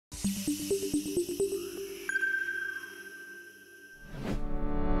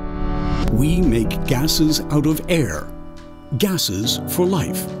We make gases out of air. Gases for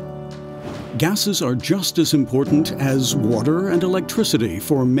life. Gases are just as important as water and electricity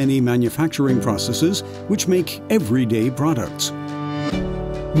for many manufacturing processes which make everyday products.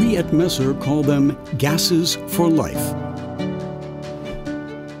 We at Messer call them gases for life.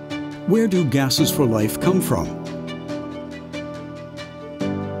 Where do gases for life come from?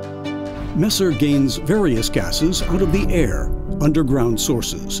 Messer gains various gases out of the air, underground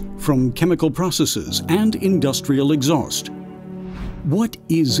sources, from chemical processes and industrial exhaust. What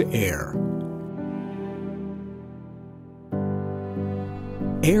is air?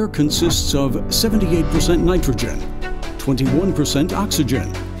 Air consists of 78% nitrogen, 21%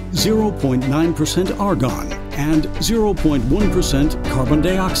 oxygen, 0.9% argon, and 0.1% carbon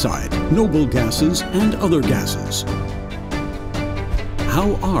dioxide, noble gases, and other gases.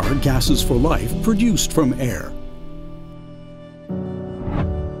 How are gases for life produced from air?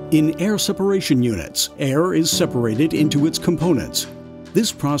 In air separation units, air is separated into its components.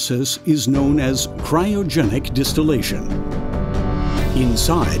 This process is known as cryogenic distillation.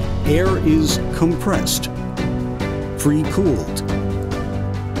 Inside, air is compressed, pre-cooled,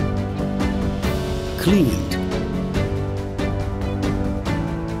 cleaned,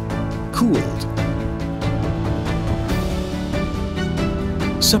 cooled,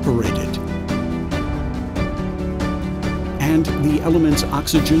 separated, and the elements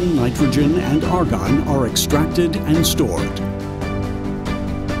oxygen, nitrogen, and argon are extracted and stored.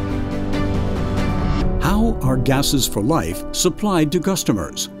 How are gases for life supplied to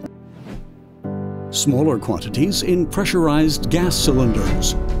customers? Smaller quantities in pressurized gas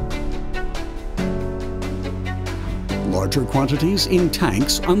cylinders. Larger quantities in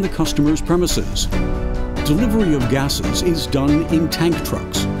tanks on the customer's premises. Delivery of gases is done in tank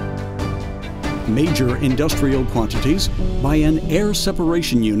trucks. Major industrial quantities by an air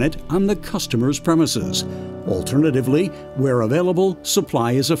separation unit on the customer's premises. Alternatively, where available,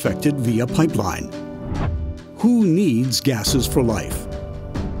 supply is effected via pipeline. Who needs gases for life?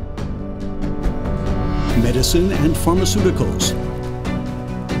 Medicine and pharmaceuticals.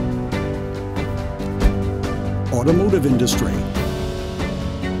 Automotive industry.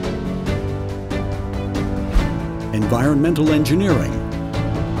 Environmental engineering.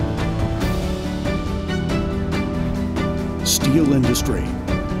 Steel industry.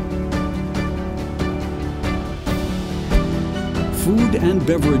 Food and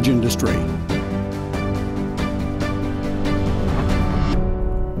beverage industry.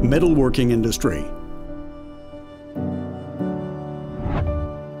 Metalworking industry.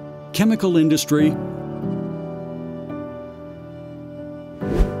 Chemical industry.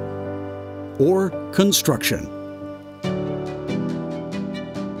 Or construction.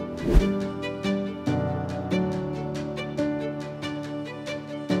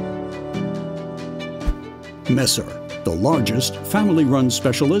 Messer, the largest family-run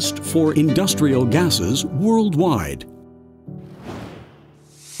specialist for industrial gases worldwide.